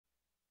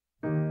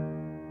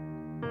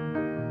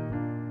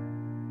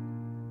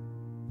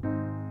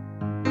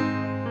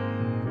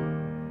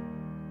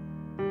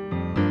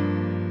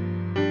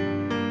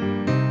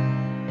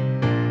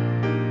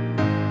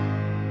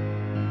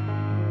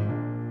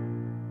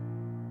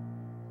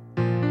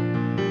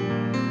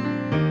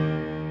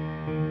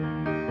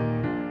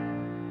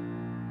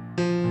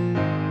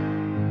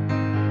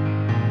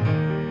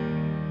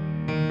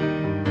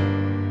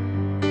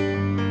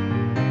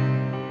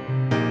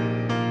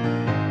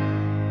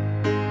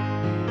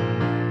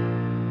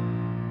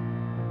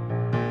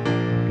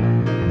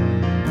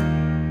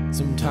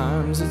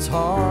Sometimes it's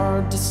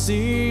hard to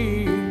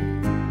see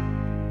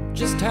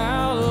just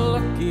how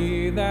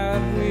lucky that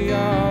we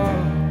are,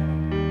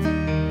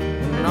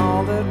 and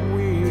all that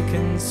we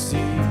can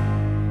see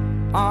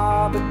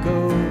are the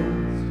goals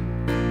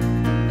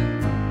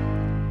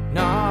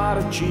not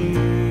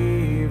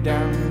achieved,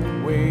 and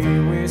the way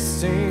we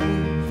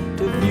seem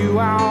to view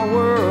our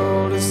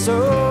world is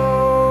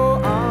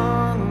so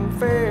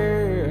unfair.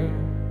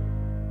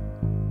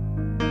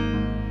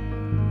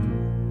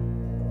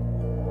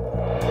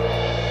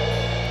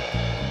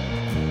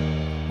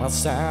 While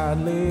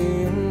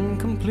sadly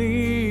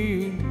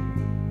incomplete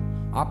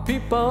are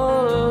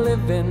people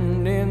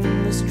living in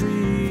the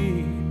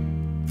street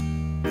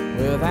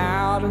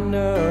without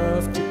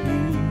enough to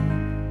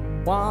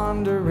eat,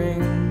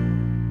 wandering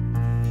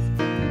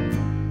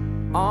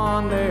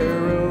on their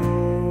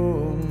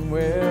own.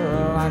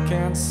 Well, I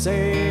can't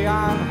say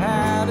I've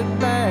had it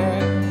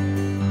bad.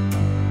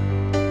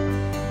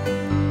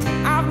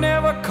 I've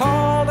never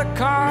called a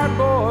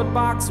cardboard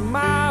box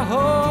my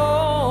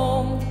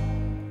home.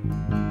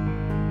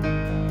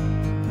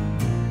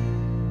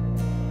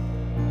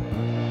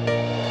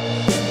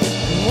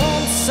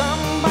 Won't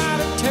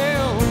somebody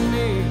tell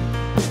me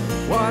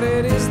what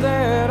it is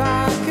that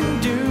I can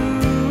do,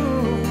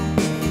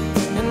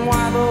 and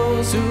why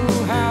those who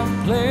have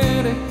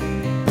plenty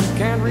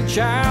can't reach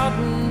out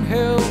and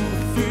help a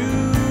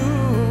few?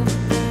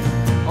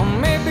 Or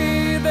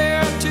maybe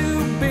they're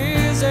too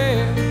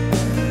busy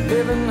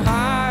living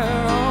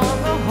higher on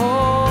the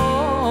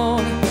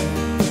horn.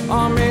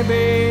 Or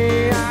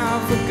maybe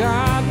I've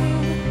forgotten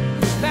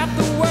that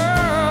the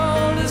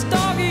world is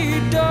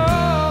dog-eat-dog.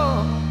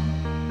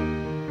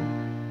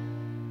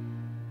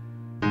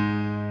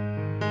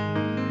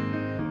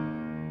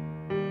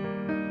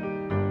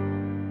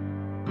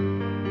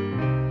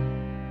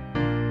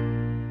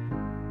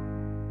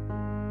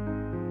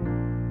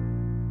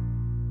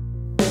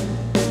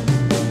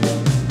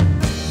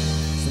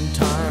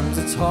 Sometimes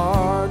it's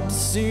hard to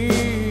see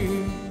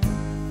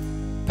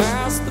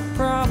past the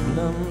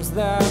problems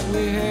that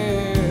we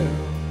have.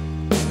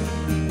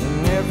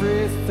 When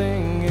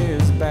everything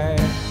is bad,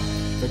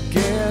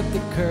 forget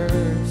the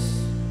curse.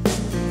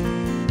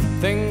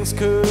 Things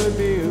could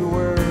be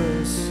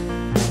worse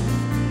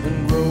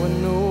than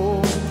growing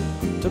old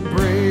to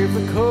brave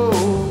the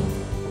cold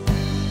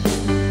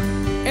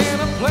in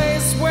a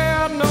place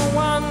where no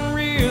one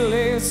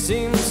really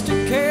seems to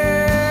care.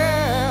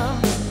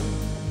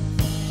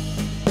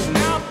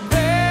 Out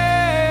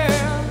there,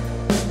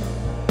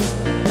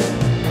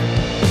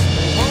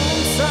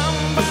 won't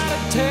somebody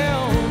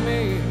tell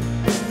me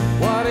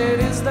what it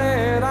is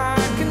that I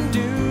can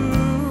do,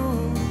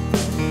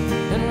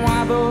 and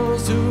why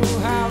those who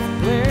have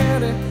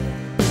plenty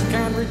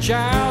can't reach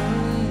out